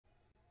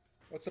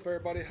What's up,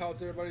 everybody?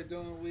 How's everybody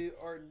doing? We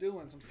are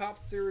doing some Top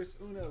Series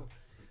Uno.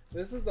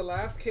 This is the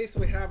last case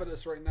we have of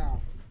this right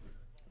now.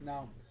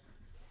 Now,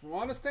 from what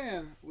I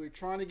understand, we're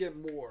trying to get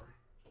more.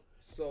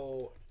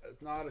 So,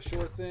 it's not a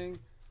sure thing,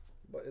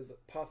 but it's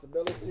a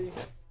possibility.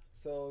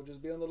 So,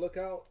 just be on the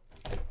lookout.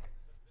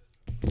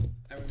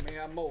 And we may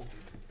have more.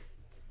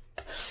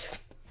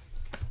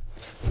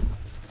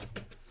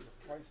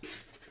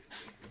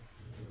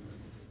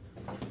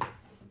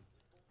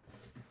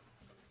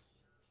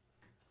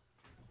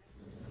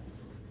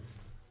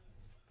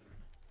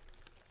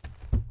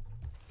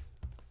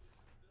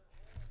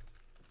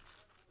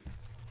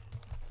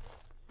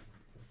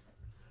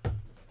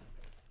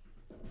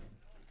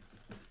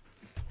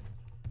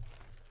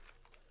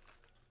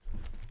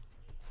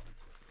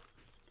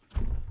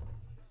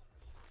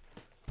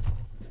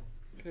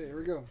 Okay, here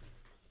we go.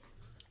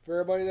 For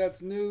everybody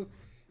that's new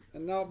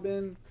and not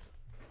been,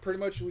 pretty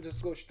much we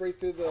just go straight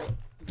through the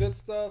good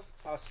stuff.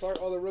 I'll start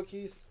all the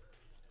rookies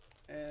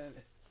and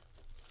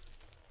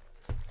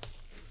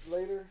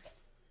later.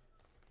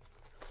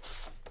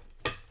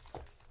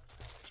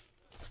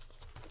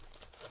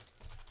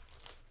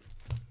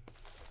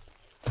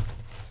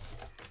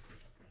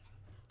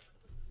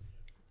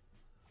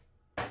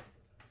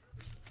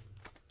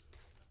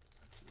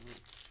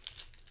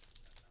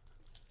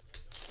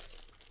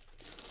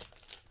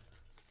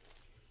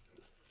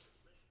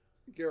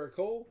 Garrett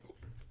Cole.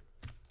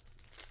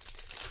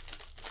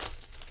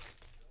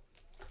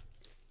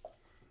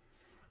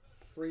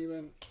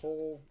 Freeman,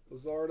 Cole,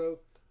 Luzardo,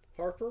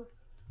 Harper.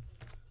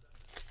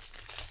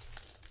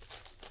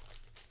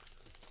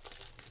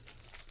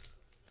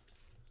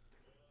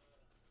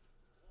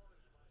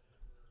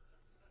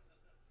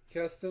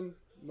 Keston,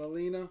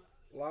 Molina,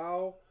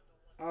 Lau.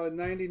 Out of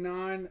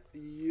 99,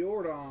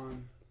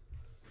 Jordan.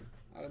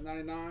 Out of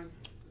 99,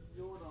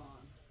 Jordan.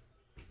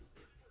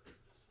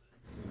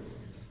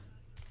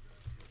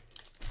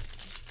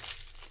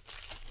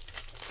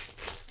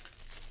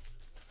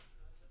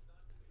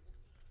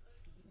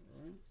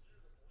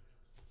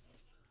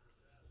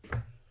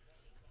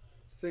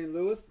 St.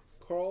 Louis,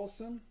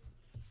 Carlson,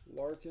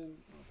 Larkin,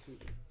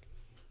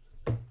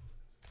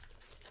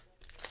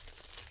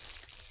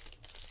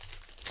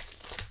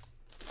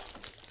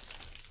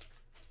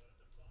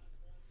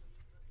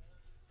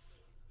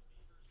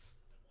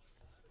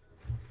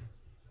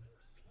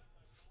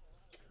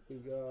 we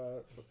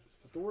got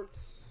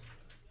Fedorts,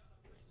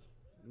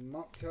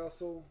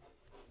 Mountcastle,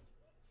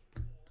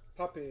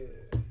 Pape.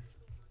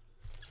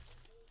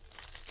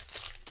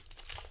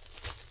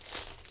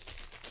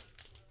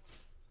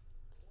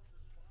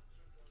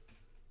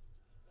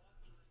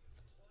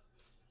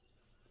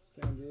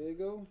 San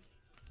Diego,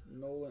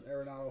 Nolan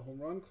Arenado home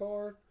run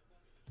card.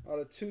 Out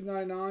of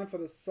 299 for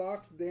the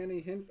Sox,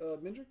 Danny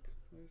Mindrick.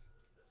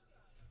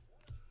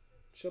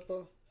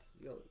 Chippa,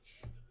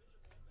 Yelich,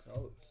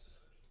 Carlos.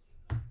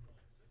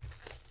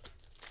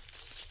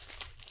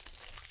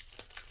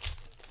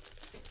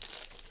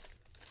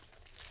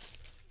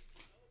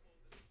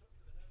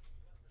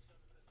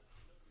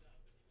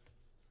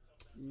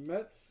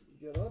 Mets,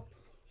 get up.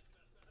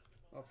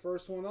 Our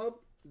first one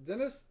up,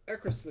 Dennis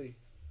Eckersley.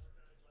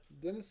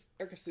 Dennis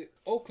Eckersley,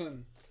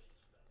 Oakland.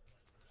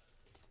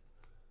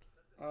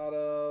 Out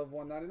of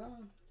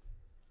 199.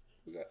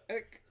 We got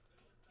Eck.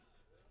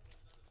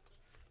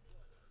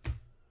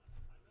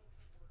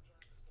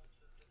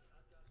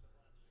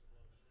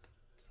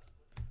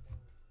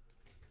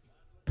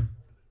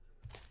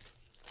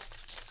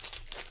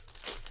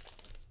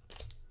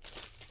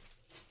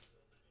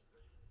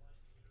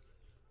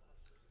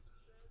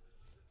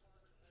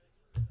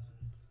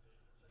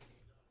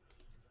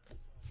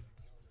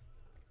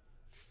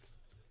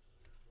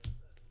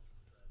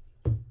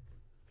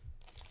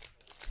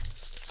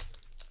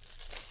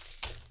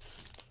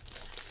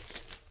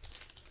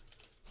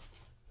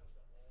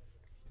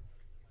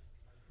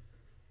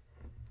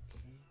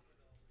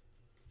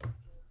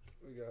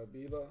 We got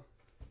Biba,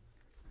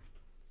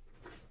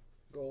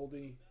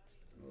 Goldie,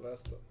 and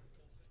Lesta.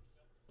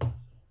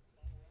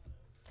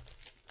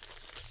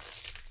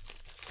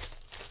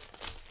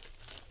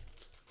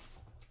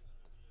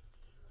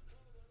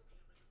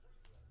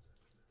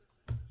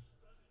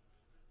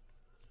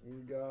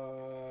 We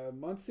got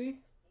Muncie.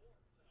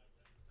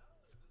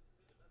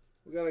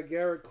 We got a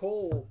Garrett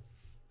Cole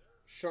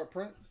sharp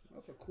print.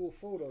 That's a cool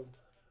photo.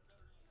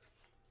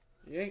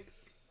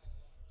 Yanks.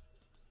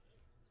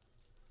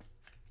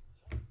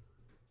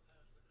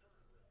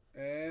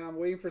 And I'm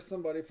waiting for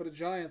somebody for the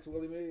Giants,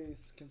 Willie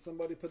Mays. Can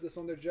somebody put this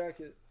on their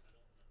jacket?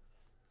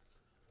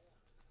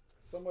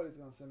 Somebody's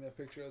going to send me a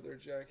picture of their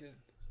jacket.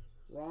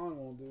 Ron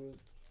won't do it.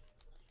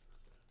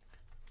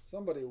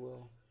 Somebody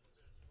will.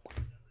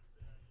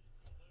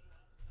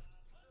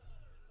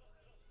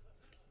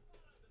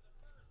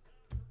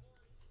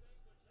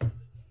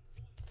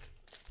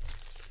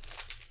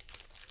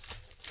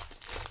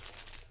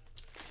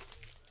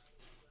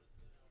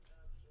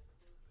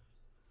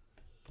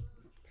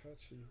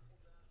 Apache.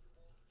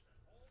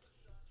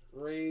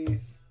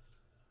 Rays.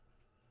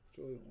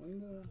 Joey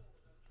Wendell.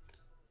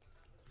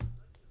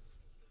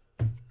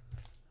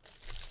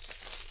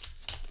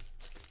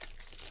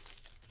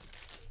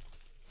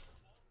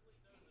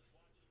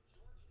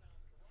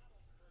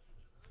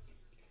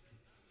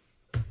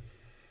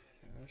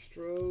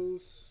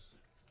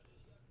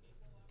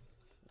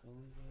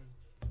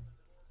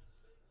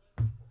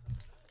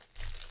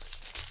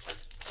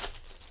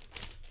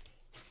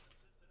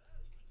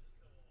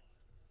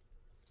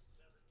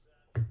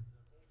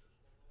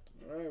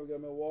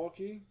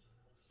 Rookie.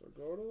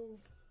 Sargado.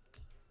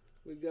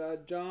 We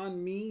got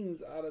John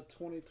Means out of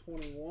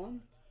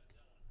 2021.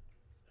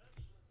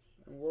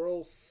 And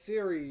World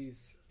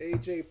Series,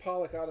 AJ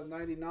Pollock out of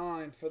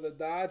 99 for the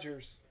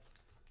Dodgers.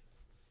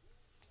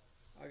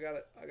 I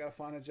gotta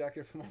find a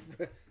jacket for my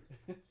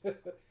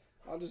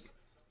I'll just,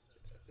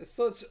 it's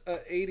such a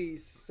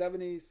 80s,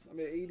 70s, I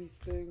mean 80s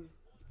thing.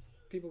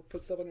 People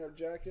put stuff on their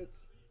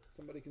jackets.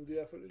 Somebody can do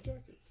that for their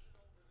jackets.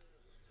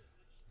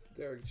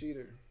 Derek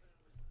Jeter.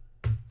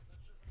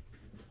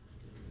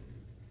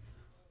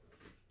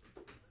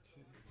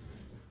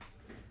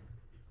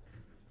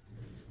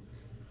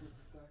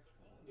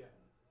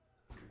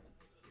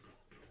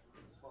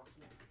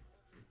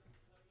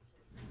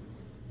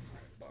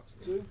 Box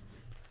 2.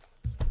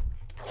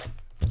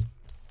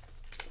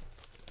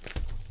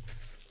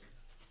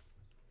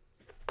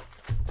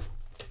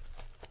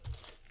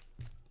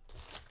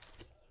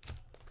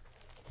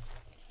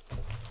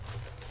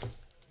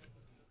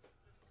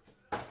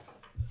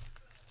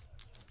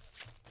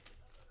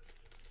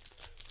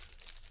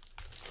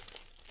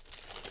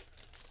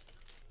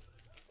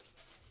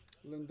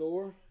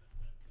 Lindor.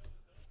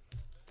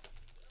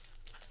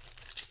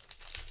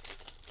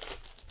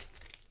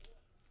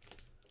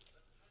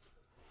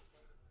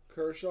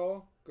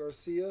 Kershaw,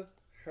 Garcia,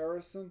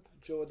 Harrison,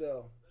 Joe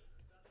Adell.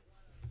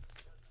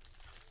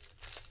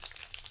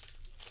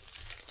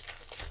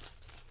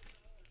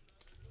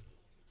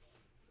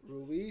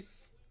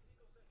 Ruiz,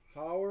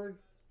 Howard,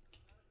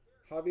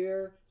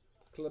 Javier,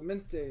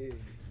 Clemente.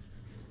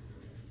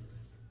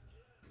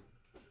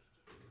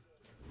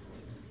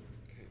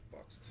 Okay,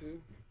 box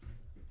 2.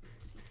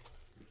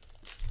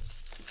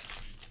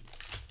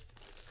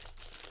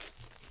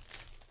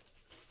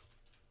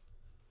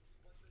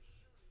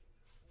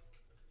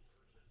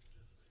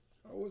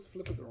 I always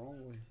flip it the wrong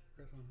way.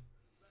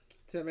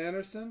 Tim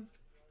Anderson,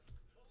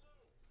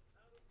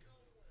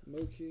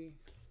 Mookie.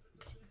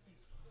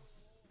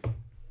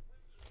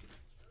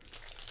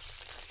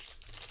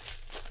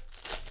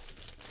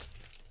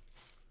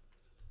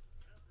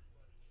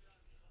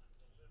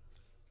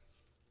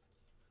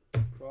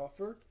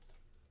 Crawford,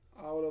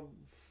 out of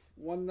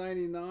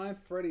 199,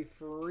 Freddie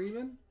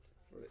Freeman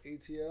for the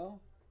ATL.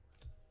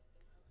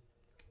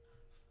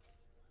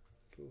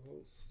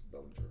 Pujols,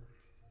 Bellinger.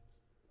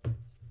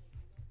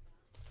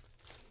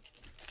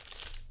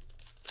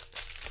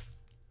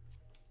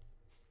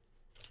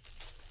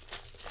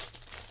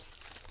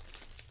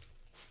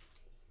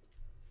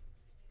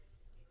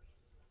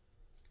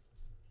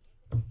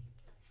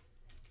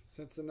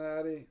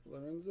 Cincinnati,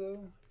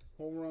 Lorenzo.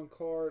 Home run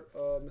card,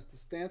 Mr.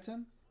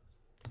 Stanton.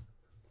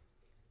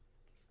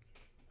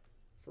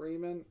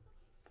 Freeman.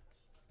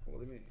 What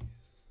do you mean?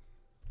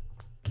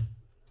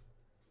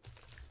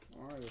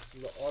 Alright, this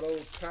is the auto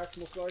pack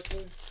most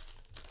likely.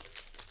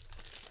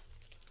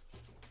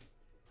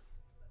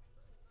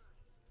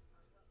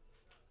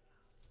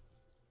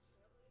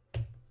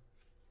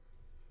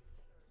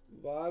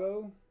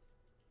 Votto.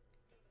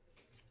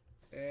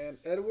 And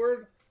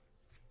Edward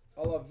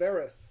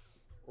Olivares.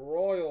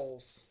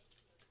 Royals.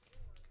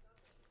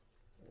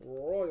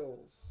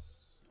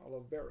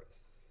 Olivares.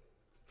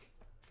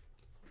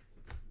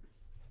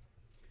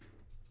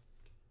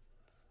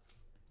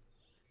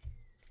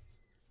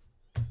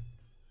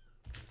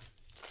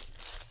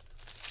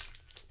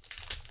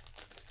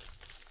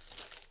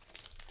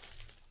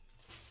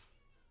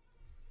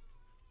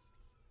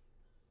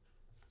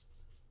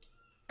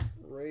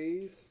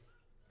 Rays.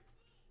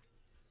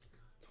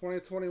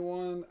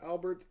 2021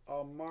 Albert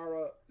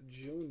Almara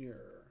Jr.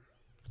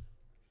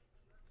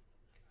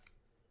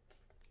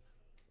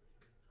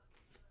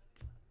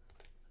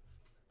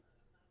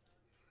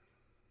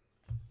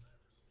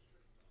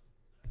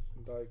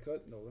 Die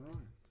cut, Nolan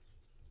Ryan.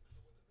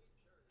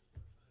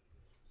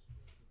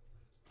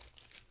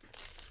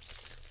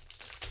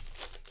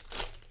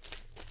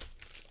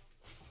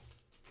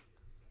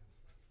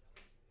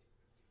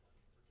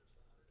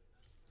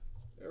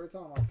 Every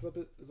time I flip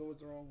it, it's always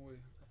the wrong way.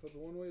 I flip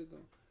it one way, it's done.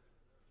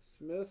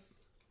 Smith.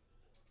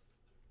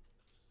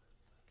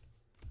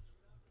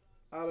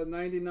 Out of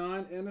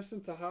 99,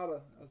 Anderson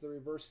Tejada as the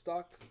reverse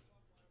stock.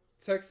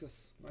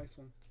 Texas, nice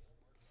one.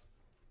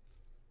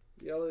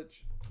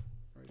 Yelich.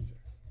 Rejects.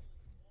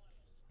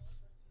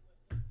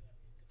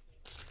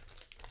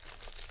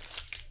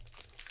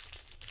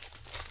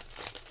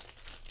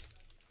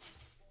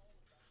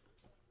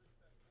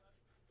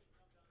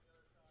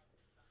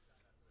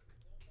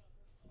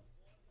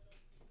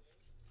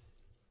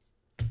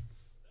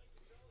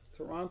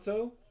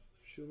 Toronto,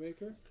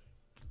 Shoemaker,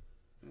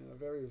 and a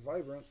very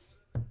vibrant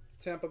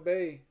Tampa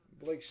Bay,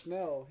 Blake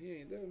Snell. He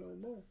ain't there no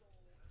more.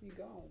 He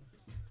gone.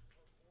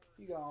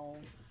 He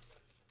gone.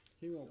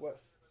 He went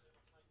west.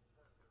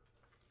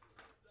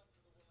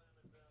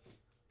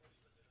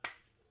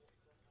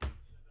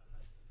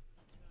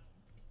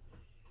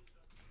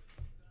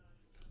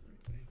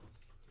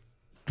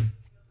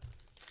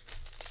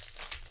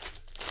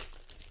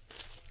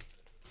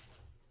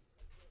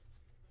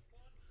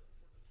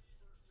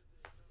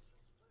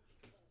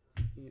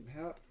 Ian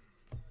Happ.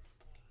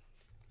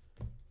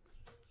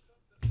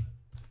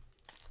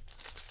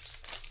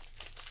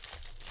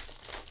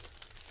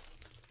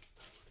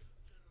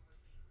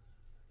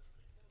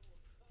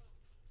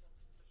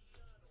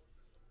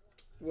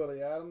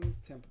 Willie Adams,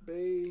 Tampa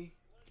Bay.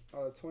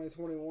 Out of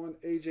 2021,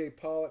 AJ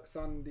Pollock,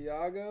 San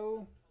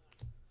Diego.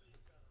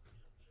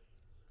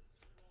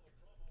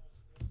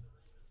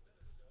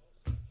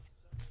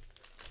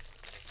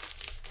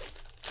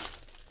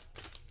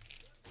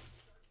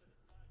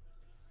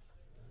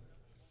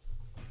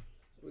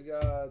 We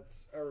got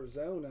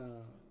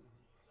Arizona.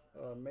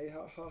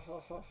 Mayha ha ha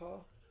ha ha.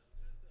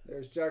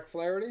 There's Jack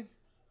Flaherty.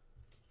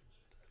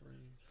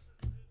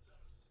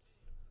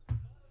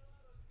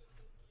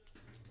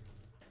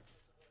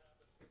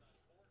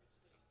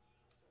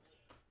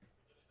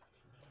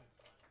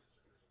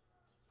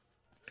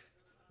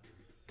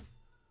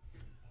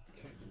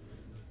 Okay.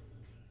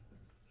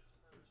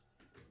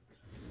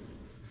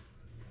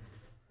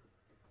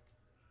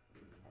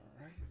 All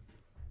right.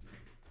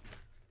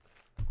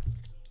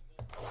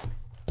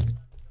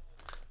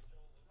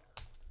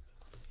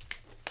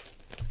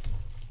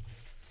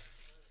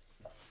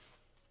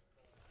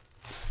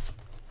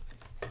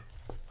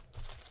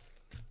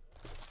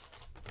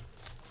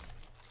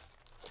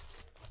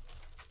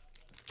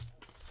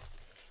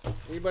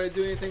 Anybody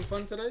do anything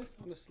fun today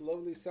on this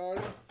lovely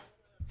Saturday?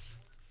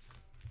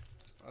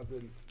 I've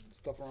been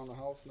stuff around the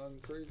house, nothing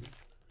crazy.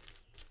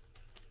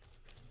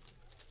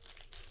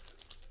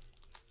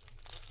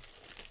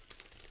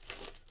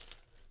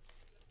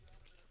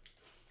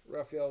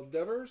 Rafael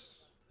Devers.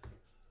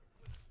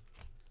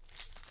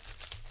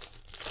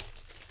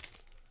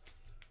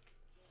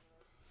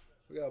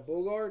 We got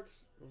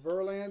Bogarts,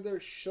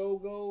 Verlander,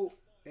 Shogo,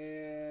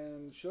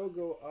 and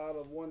Shogo out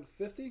of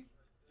 150.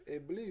 A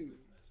blue.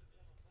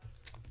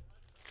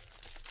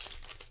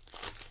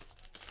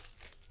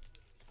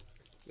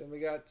 Then we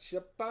got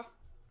Chippa,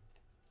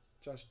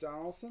 Josh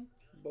Donaldson,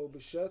 Bo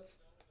Bichette,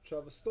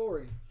 Travis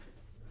Story.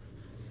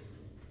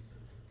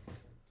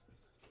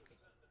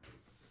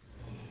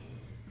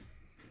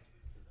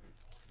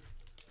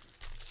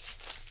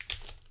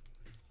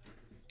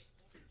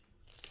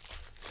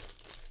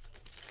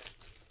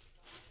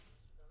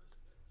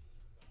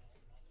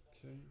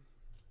 Okay.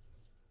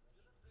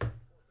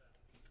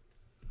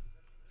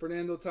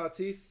 Fernando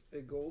Tatis, a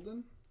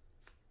golden.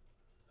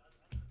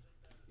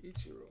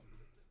 Ichiro.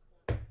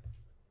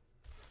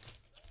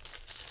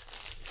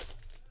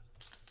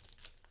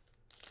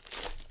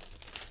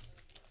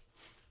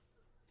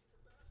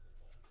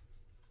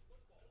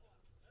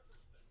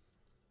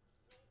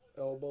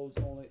 Elbows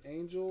only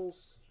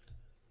Angels.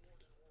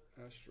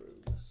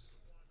 Astros.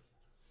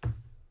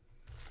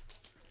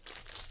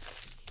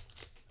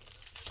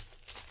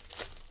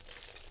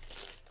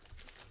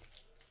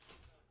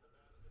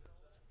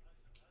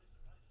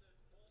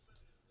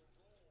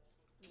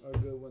 A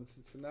good one,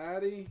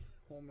 Cincinnati.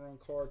 Home run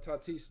card,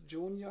 Tatis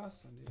Jr.,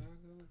 San Diego.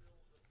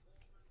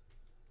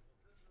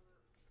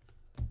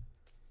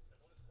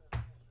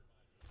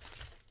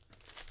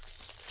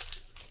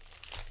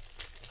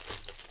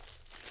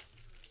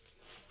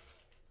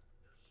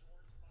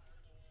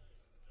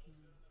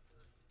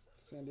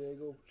 San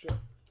Diego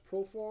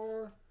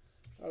Profar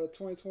out of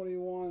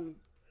 2021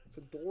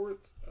 for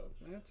Dortz,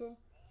 Atlanta.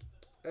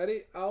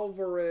 Eddie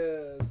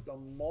Alvarez, the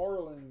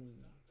Marlins.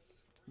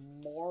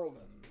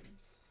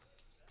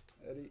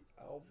 Eddie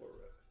Alvarez.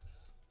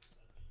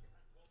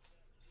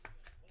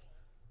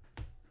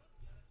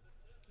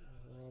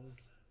 Robbins.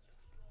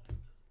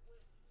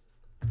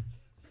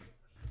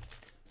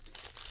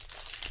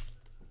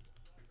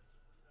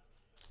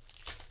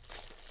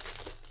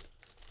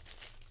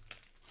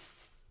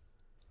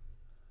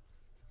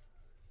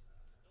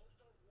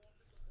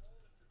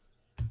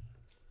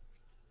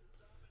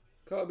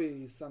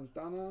 Cubby,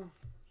 Santana,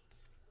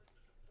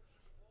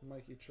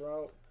 Mikey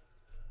Trout.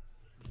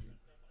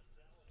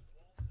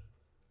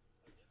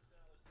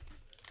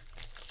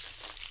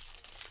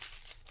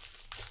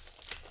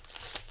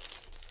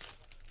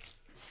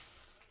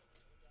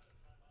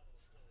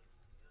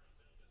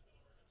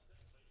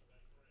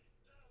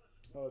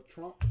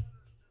 Trump,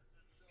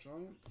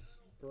 Giants,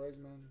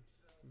 Bregman,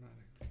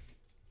 Manning.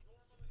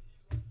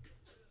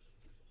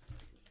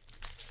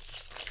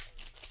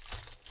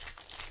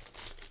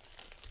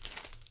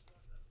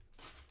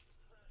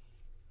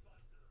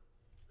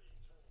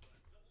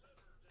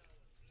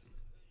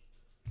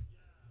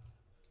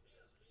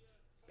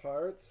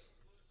 Pirates,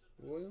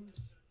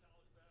 Williams.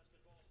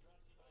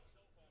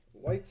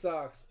 White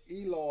Sox,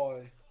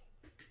 Eloy.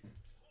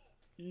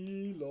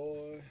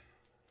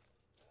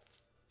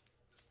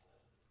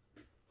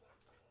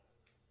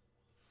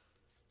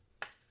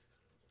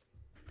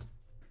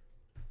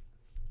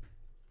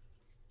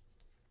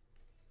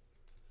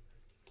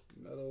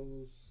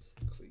 Meadows,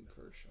 Clean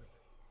Kershaw.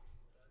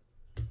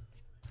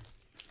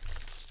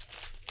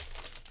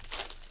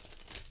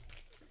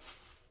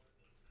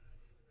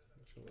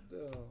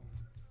 Odell.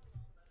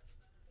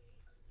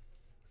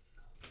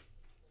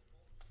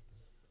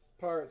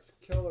 Pirates,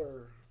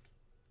 Keller.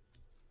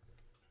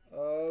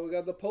 We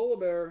got the Polar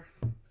Bear,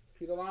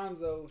 Pete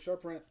Alonso,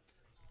 sharp print.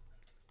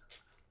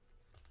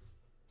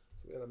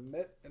 So we got a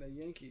Met and a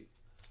Yankee.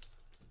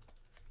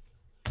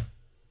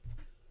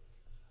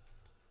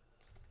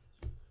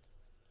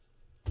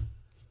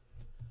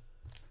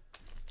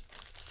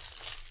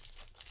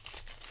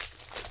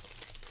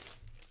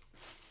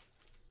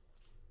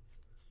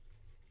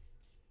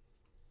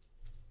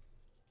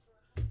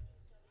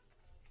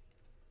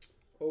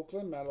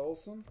 Oakland, Matt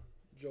Olson,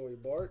 Joey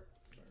Bart,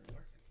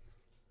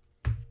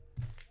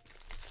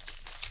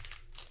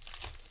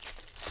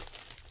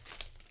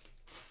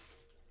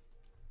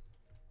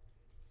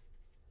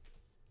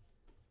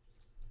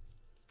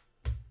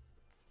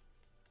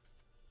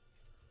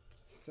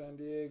 San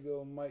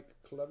Diego, Mike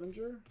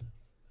Clevenger,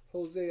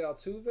 Jose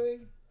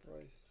Altuve,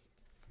 Bryce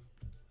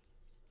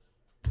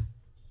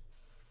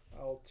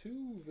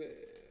Altuve.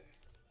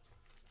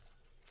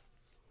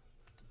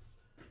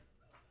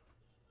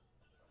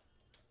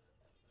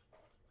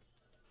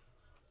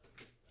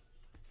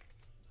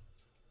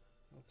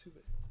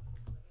 Altuve.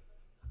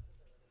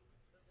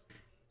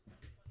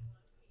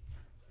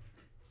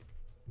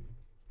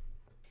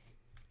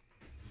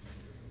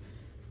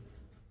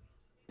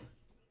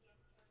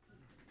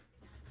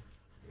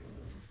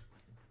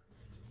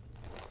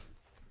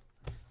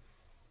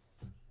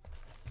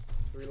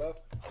 Three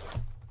left.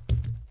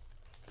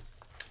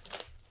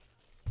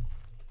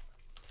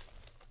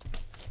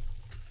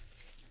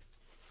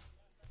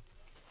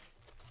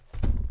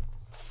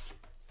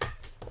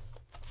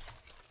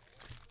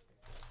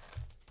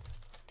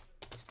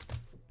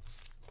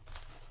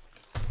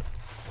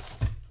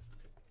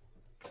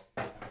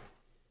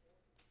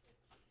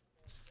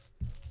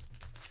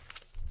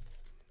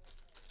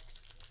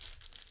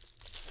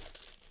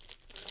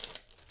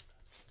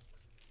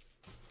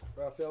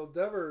 Rafael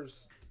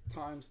Devers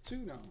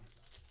 ×2 now.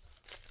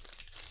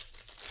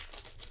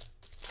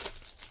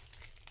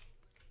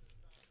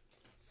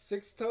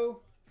 Sixto,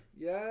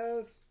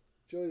 yes.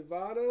 Joey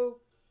Votto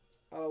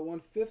out of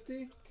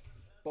 150.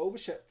 Bo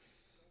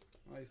Bichette's.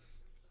 Nice.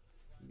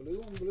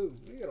 Blue on blue.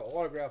 We got an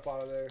autograph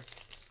out of there.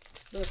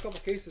 Been a couple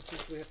cases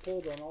since we had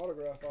pulled an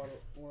autograph out of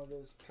one of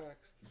those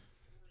packs.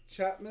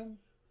 Chapman,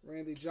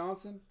 Randy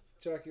Johnson,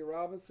 Jackie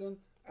Robinson,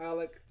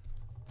 Alec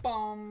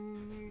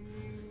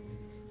Bohm.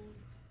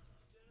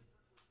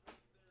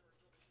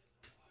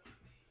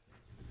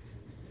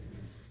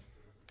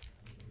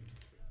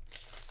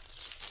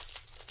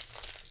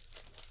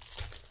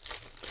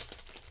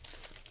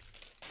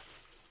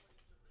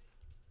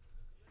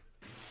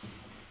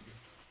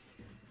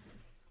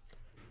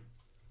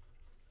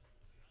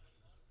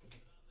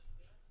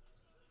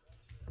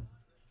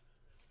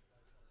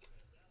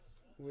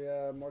 We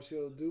have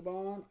Marcelo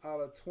Dubon out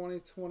of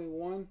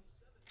 2021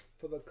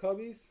 for the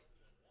Cubbies.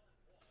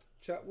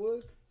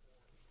 Chatwood,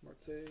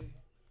 Marte,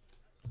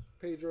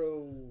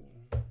 Pedro.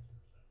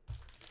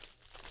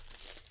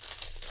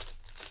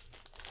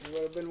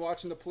 Anybody been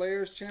watching the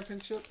Players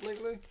Championship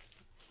lately?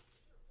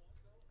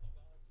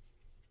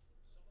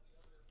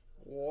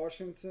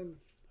 Washington,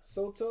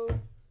 Soto,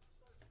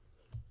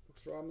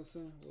 Brooks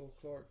Robinson, Will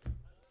Clark.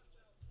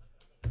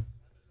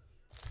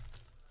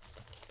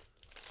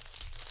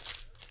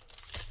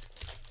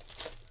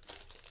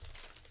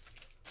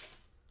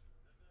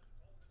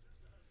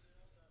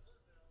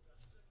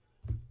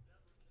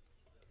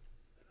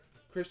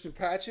 Christian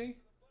Patchy,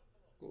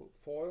 gold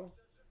foil.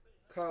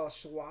 Kyle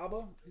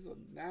Schwaba, he's a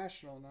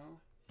national now.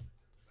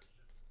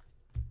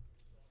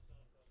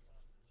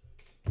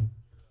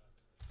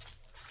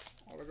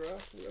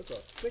 Autograph, ooh, that's a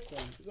thick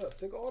one. Is that a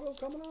thick auto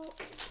coming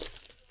out?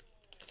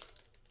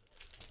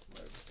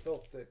 Right, it's still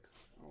thick.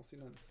 I don't see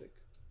nothing thick.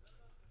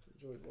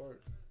 Joey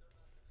Bart.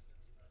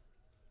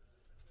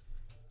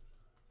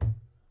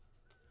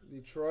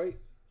 Detroit,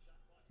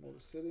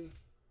 Motor City.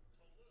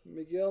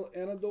 Miguel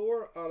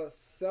Anador out of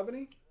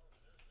 70.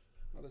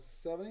 Out of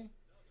 70.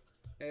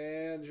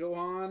 And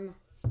Johan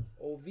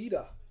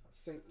Oviedo,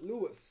 St.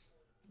 Louis.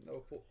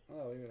 No, I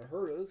haven't even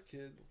heard of this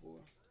kid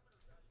before.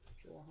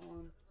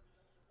 Johan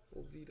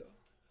Oviedo.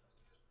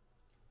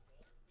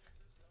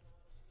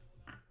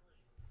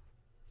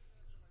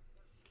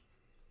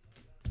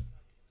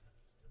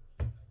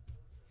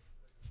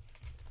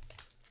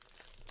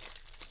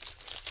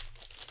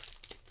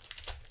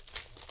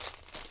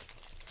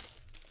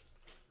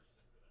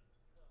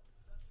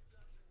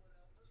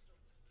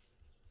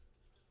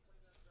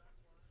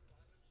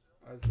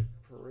 Isaac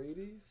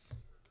Paredes,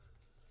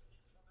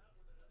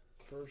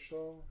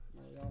 Kershaw,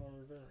 Mariano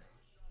Rivera.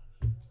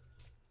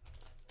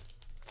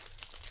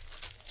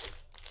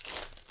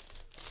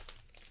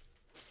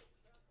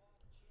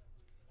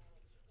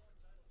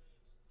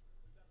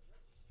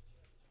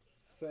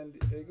 San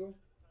Diego,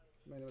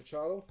 Manny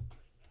Machado.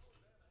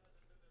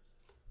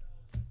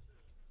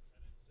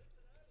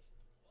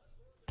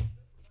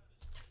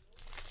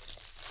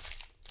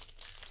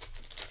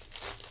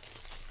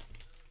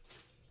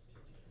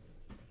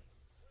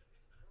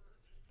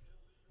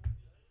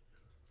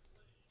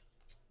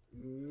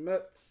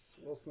 Mets,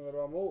 Wilson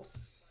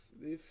Ramos,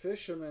 the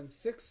Fisherman,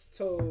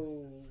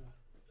 Sixto.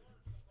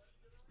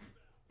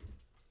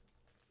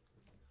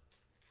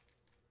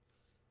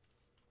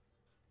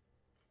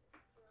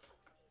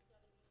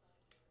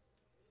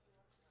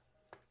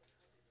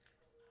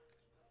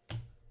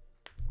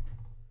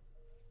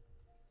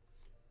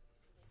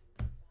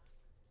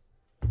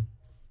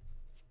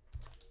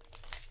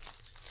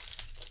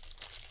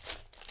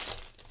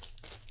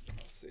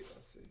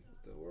 Let's see,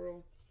 the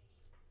world.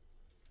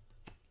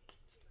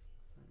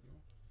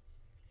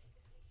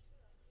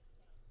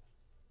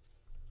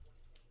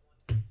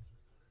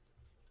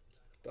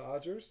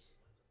 Dodgers,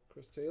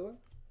 Chris Taylor.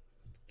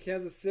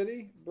 Kansas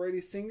City, Brady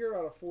Singer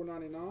out of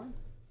 499.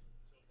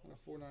 Out of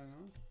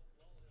 499.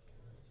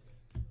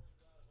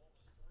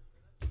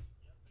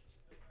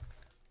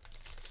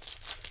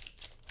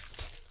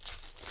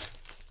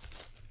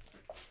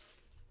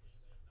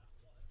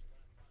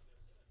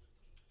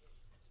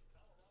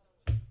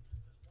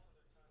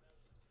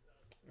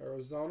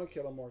 Arizona,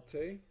 Ketel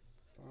Marte,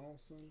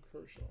 Donaldson,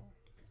 Kershaw.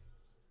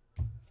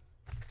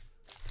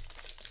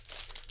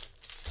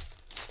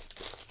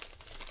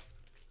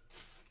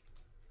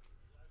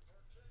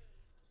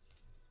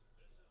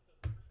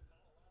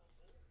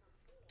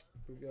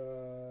 We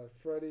got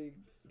Freddie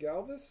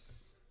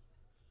Galvis,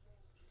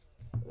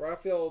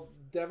 Rafael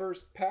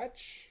Devers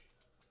patch.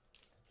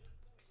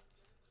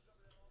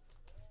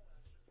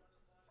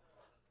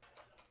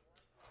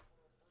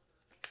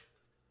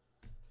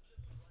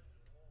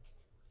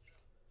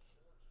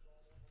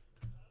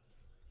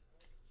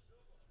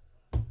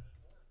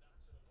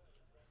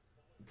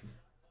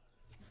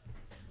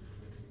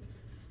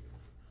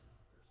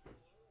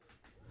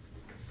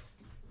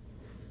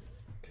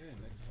 Okay,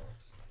 next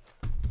box.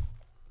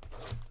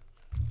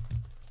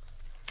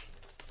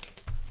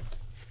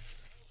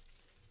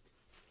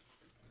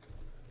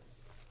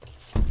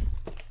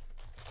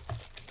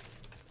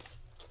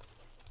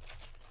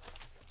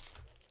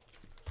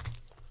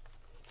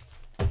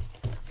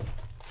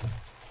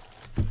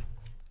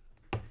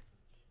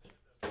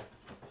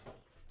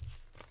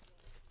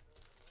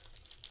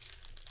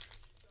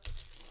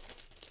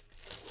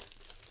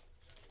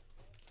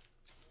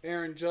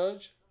 Aaron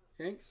Judge,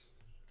 Yanks.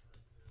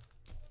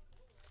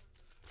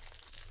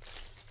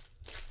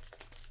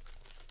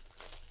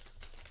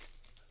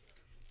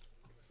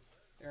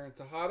 Aaron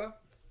Tejada,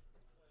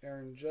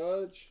 Aaron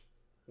Judge,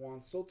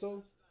 Juan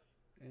Soto,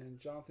 and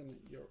Jonathan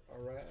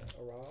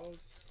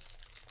Arauz.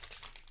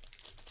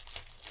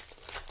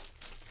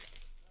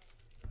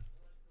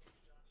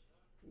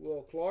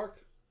 Will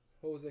Clark,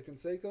 Jose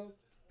Canseco,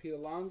 Pete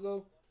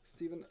Alonso,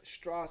 Steven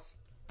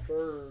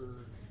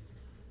Strasburg.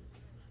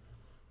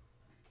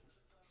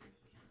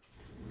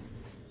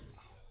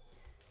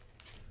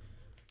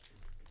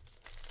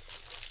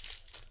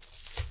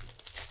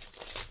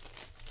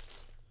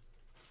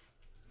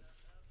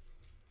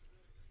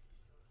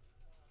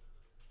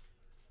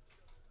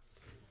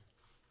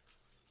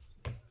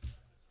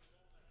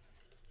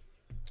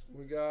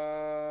 We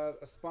got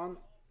a spawn.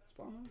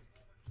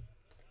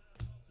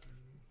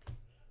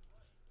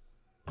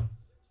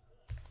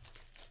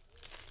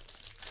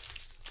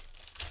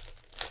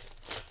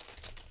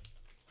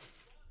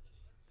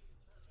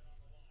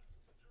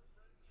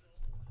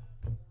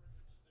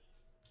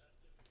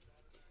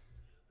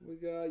 We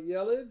got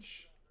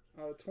Yelich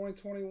out of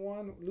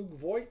 2021. Luke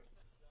Voigt,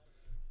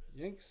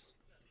 Yanks.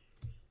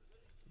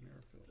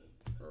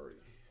 Hurry.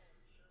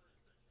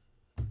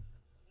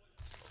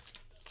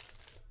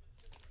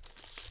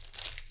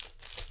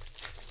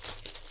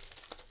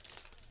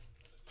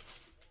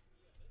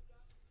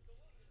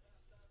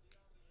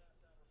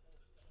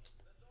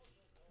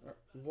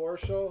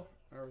 Varsho,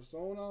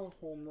 Arizona,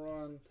 home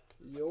run,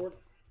 Yord.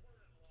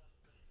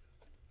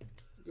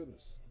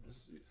 Goodness, this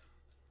is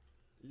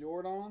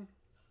Jordan,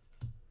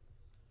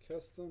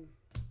 Keston,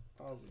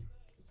 Ozzy.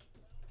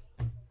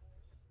 All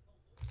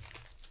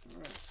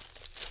right.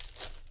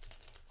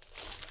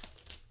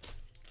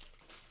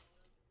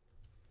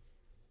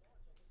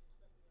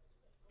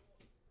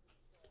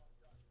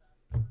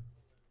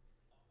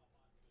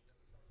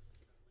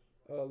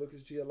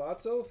 Lucas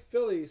Giolito,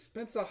 Philly,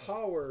 Spencer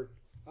Howard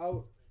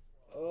out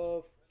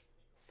of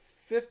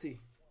 50.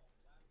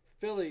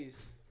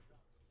 Phillies.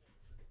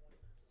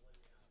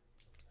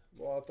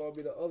 Well, I thought it'd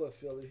be the other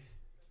Philly.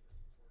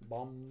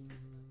 Bum.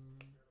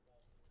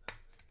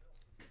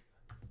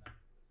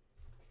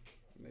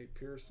 Nate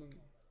Pearson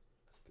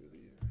through the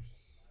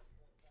years.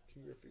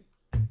 King Griffey.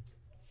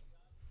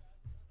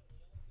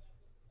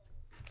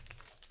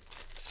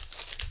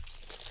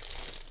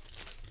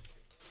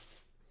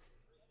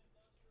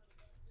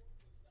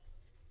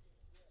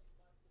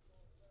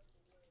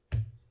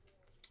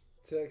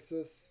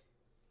 Texas,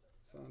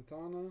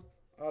 Santana.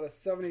 Out of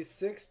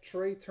 76,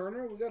 Trey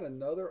Turner. We got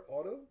another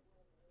auto.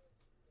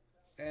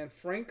 And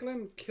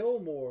Franklin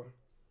Kilmore.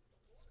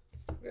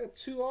 We got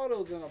 2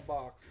 autos in a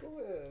box. Go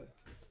ahead.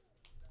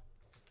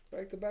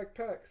 Back-to-back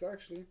packs,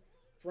 actually.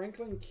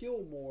 Franklin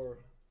Kilmore.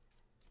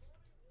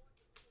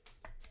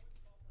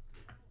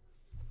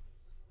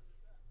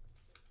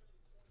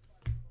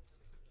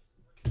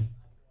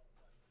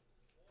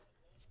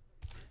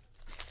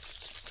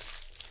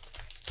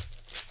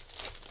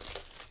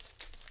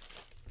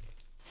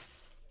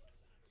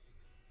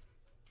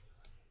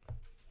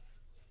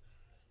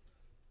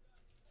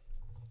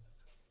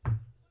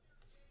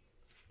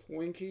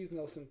 Twinkies,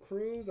 Nelson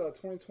Cruz.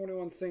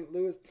 2021 St.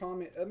 Louis,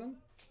 Tommy Edman.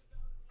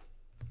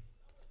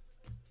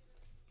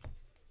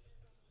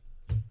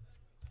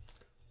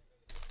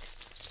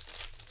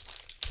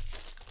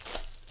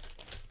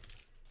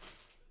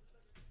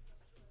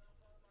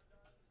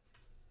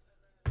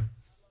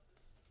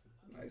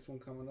 Nice one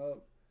coming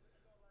up.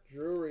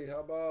 Drury, how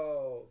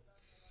about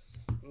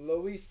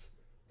Luis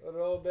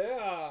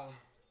Robert.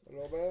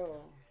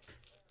 Robert.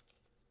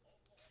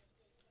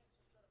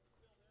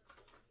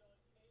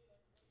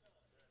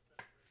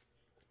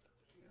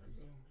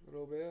 There we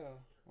go. Robert.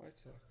 White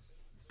Sox.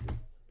 Sweet.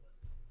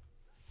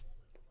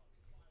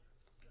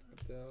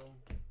 Adele.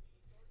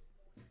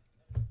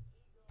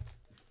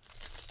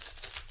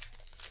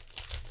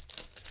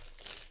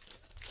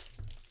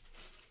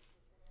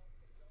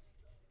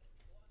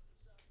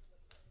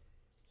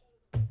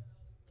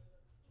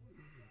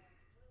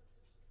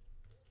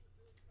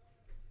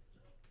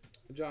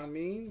 John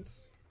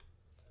Means.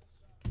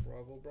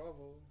 Bravo,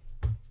 bravo.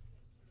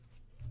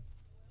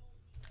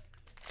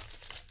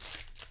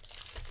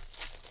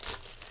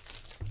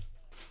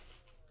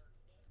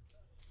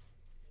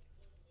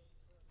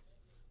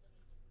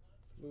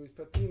 Luis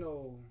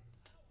Patino.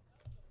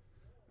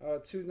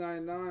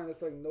 299.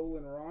 Looks like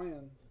Nolan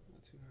Ryan.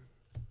 Not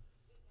 299.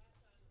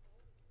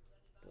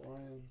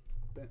 Brian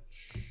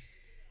Bench.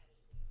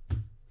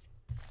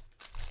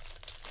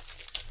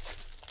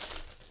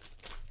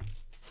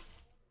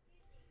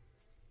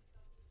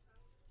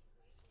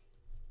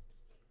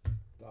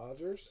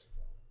 Dodgers.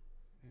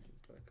 And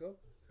back up.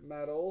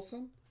 Matt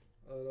Olson.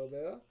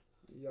 Robert.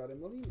 Yadi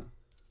Molina.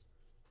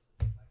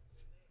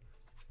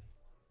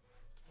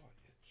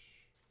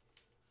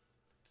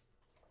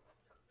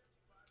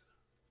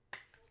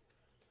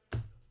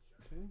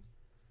 Okay.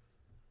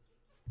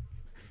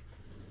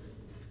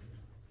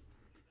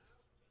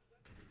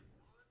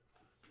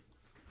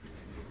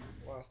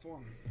 Last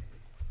one.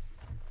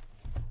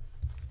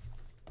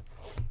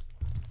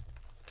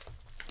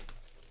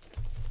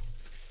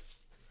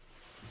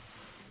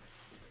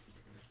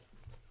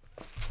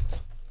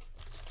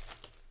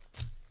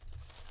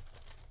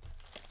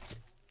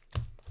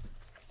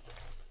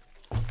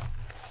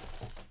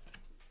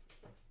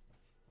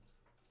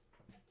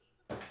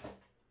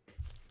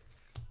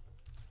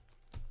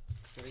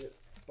 Gonna get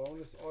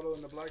bonus auto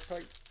in the black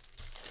pack.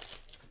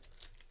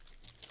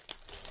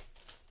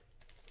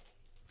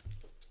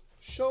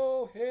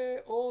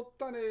 Shohei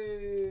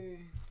Ohtani.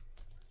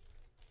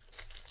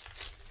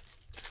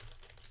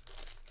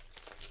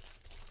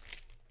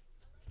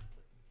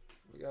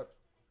 We got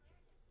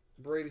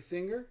Brady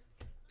Singer,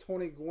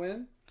 Tony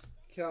Gwynn,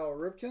 Cal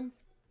Ripken,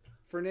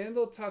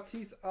 Fernando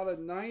Tatis out of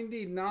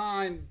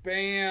 99.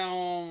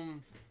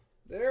 Bam!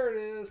 There it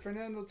is.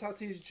 Fernando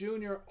Tatis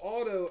Jr.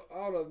 auto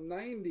out of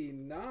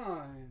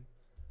 99.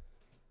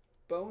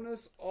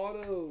 Bonus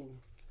auto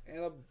and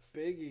a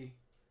biggie.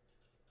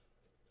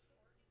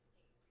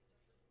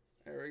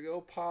 There we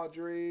go.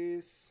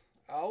 Padres.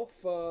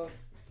 Alpha.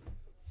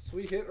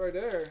 Sweet hit right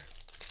there.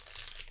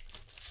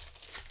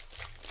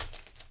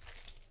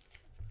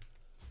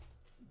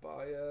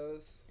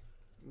 Baez.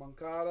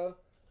 Moncada.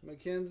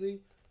 McKenzie.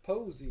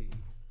 Posey.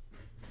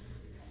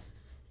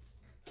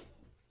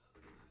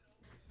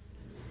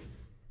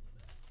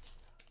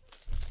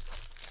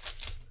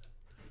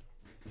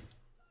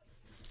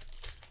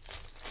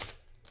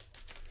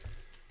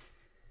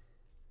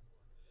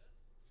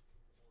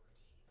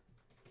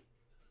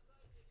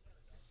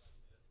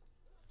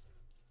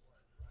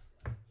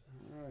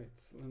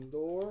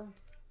 Lindor.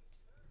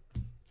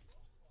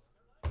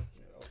 Yeah,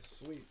 that was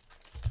sweet.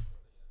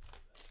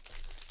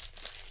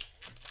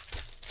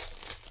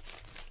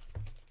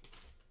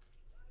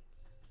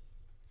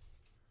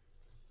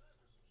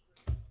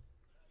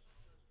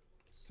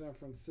 San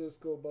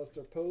Francisco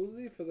Buster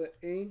Posey for the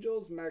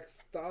Angels.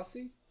 Max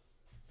Stassi.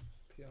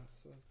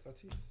 Piazza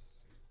Tatis.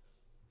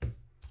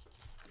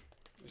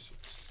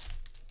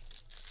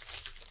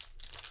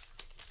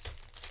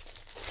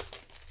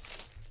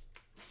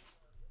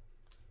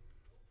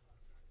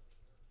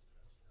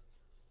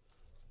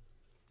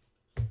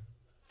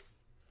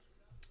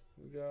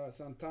 We got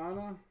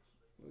Santana.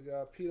 We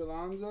got Pete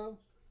Alonso.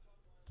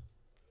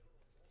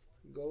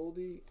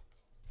 Goldie.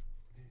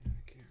 And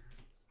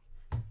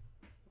Karen.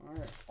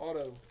 Alright,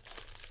 auto.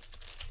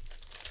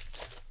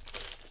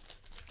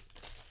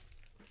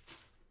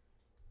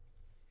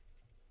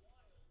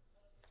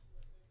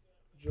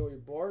 Joey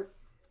Bart.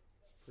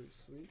 Pretty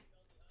sweet.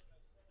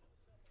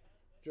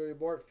 Joey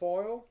Bart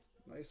foil.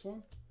 Nice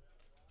one.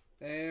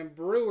 And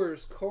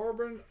Brewers,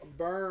 Corbin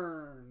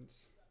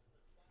Burns.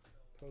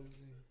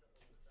 Posey.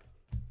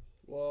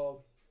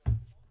 Well,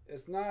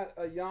 it's not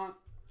a Yonk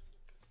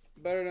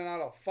better than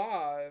out of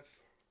 5,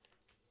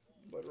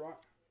 but right.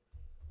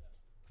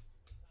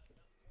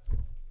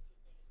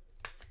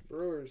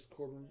 Brewers,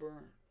 Corbin Burns.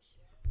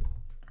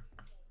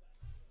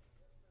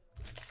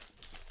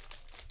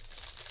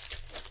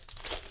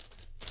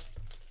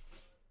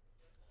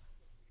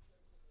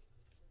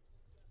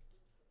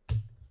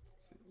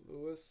 St.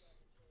 Louis.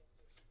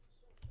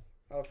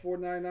 Out of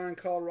 499,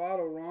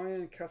 Colorado,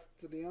 Ryan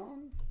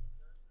Castellan.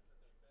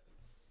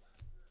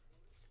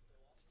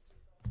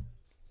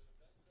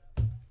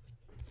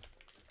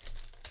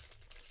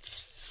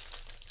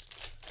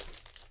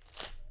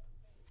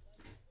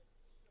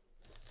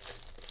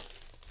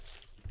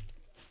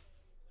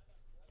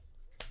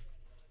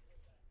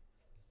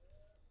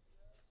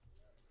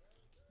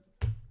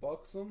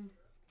 Buxom,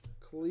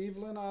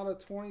 Cleveland out of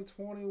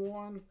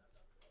 2021.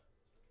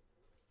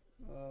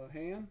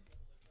 Han.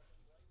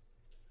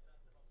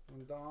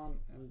 And Don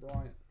and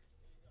Bryant.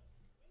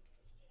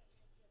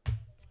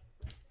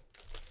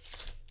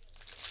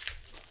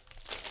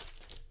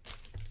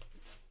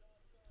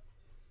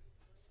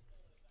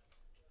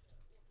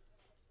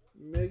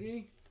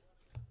 Miggy.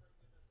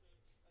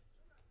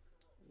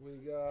 We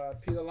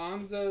got Pete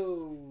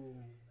Alonso.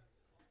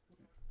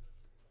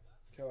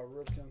 Cal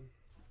Ripken.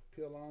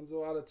 Pete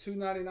Alonso out of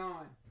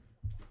 299.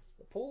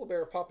 The polar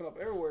bear popping up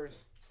everywhere.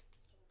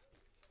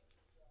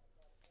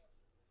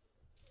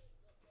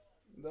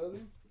 Does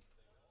he?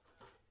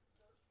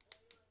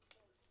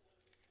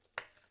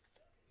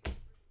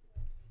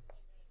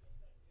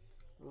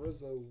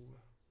 Rizzo.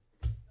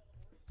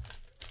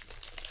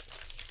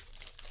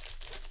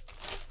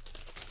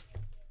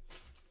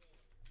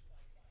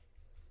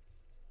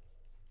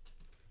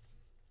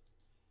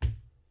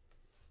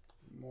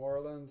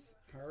 Marlins,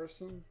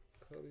 Harrison,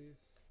 Cuddies,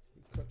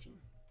 McCutcheon.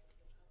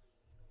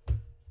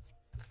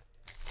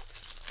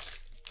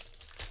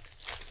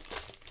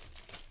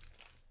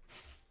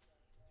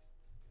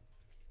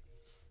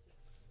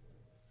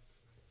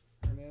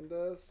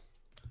 Hernandez.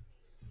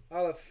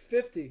 Out of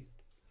 50.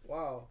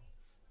 Wow.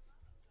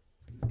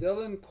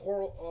 Dylan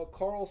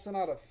Carlson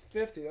out of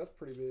 50. That's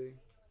pretty big.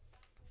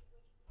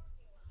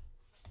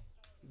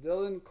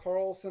 Dylan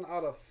Carlson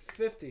out of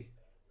 50.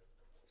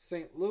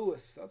 St.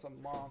 Louis. That's a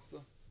monster.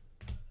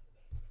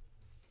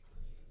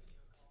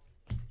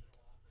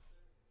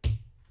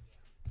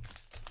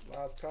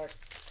 Last pack.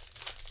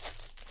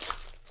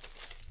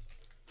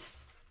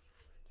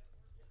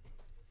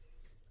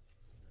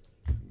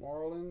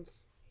 Marlins.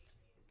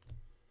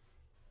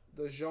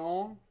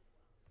 DeJong.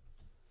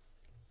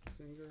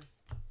 Singer.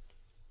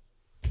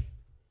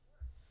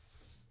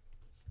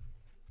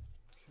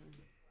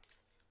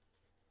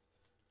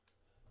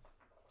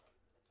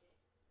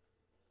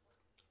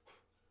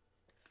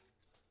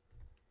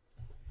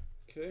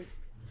 Okay.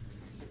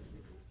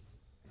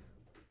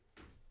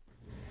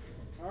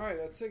 Alright,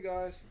 that's it,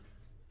 guys.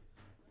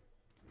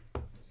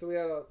 So we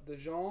had a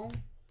DeJong,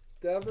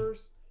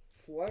 Devers,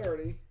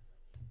 Flaherty,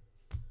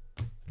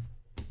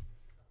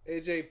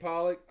 AJ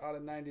Pollock out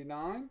of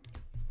 99.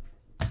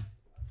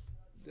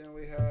 Then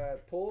we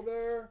had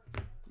Polar,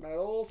 Matt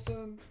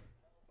Olson,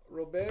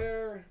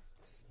 Robert,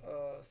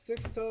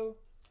 Sixto,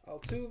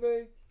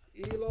 Altuve,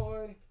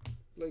 Eloy,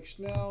 Blake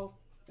Snell,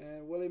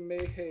 and Willie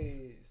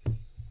Mays.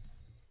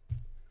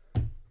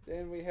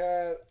 Then we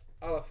had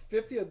out of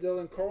 50 of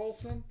Dylan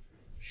Carlson,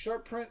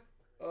 sharp print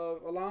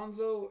of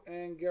Alonso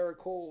and Garrett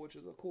Cole, which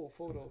is a cool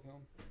photo of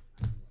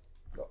him.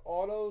 The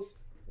autos,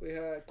 we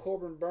had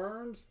Corbin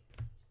Burns,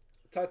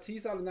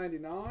 Tatis out of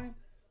 99,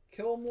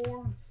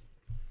 Kilmore,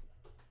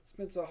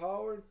 Spencer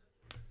Howard,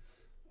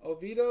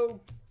 Oviedo,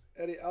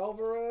 Eddie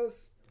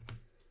Alvarez,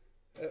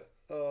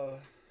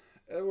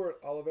 Edward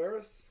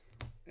Olivares,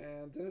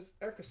 and Dennis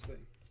Eckersley.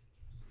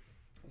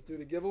 Let's do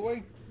the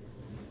giveaway.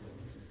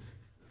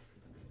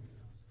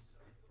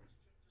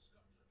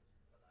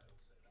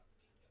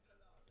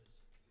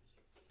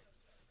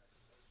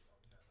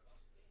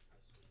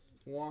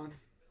 One,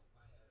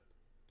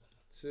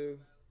 2,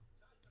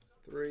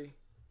 3,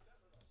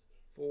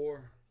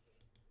 4,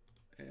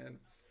 and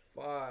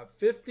 5.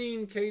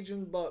 15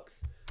 Cajun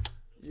bucks.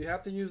 You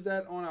have to use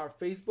that on our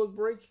Facebook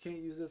break. You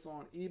can't use this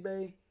on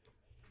eBay.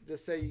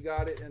 Just say you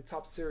got it in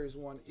Top Series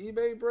 1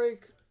 eBay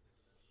break.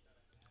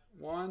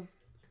 1,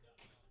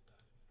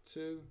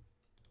 2,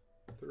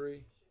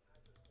 3,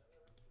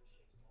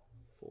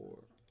 4,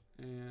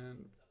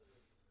 and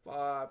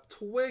 5.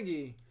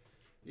 Twiggy.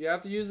 You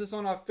have to use this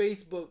on our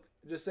Facebook.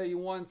 Just say you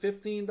won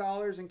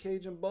 $15 in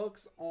Cajun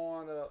bucks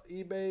on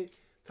eBay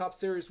Top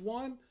Series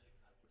 1.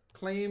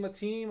 Claim a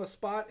team, a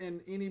spot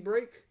in any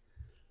break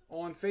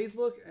on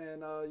Facebook,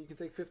 and you can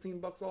take 15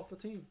 bucks off the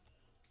team.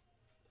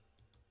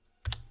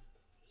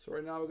 So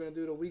right now we're going to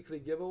do the weekly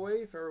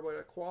giveaway for everybody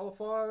that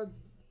qualified.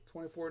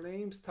 24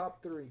 names,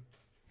 top 3.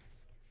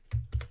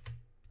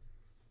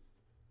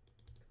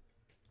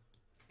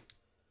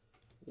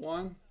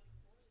 One,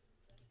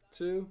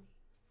 2,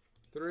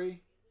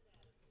 3,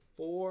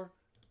 4,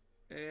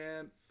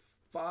 and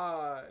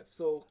 5.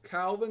 So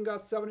Calvin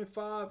got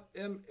 75,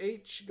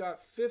 MH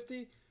got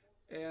 50,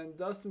 and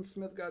Dustin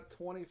Smith got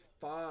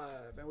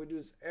 25. And we do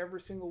this every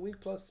single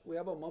week. Plus, we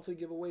have a monthly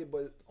giveaway,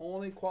 but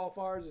only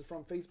qualifiers is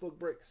from Facebook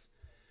breaks.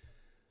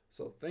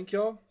 So thank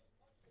y'all.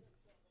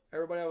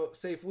 Everybody have a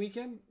safe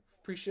weekend.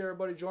 Appreciate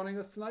everybody joining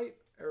us tonight.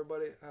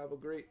 Everybody have a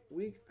great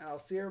week, and I'll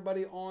see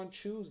everybody on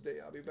Tuesday.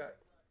 I'll be back.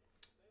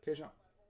 Okay, Sean.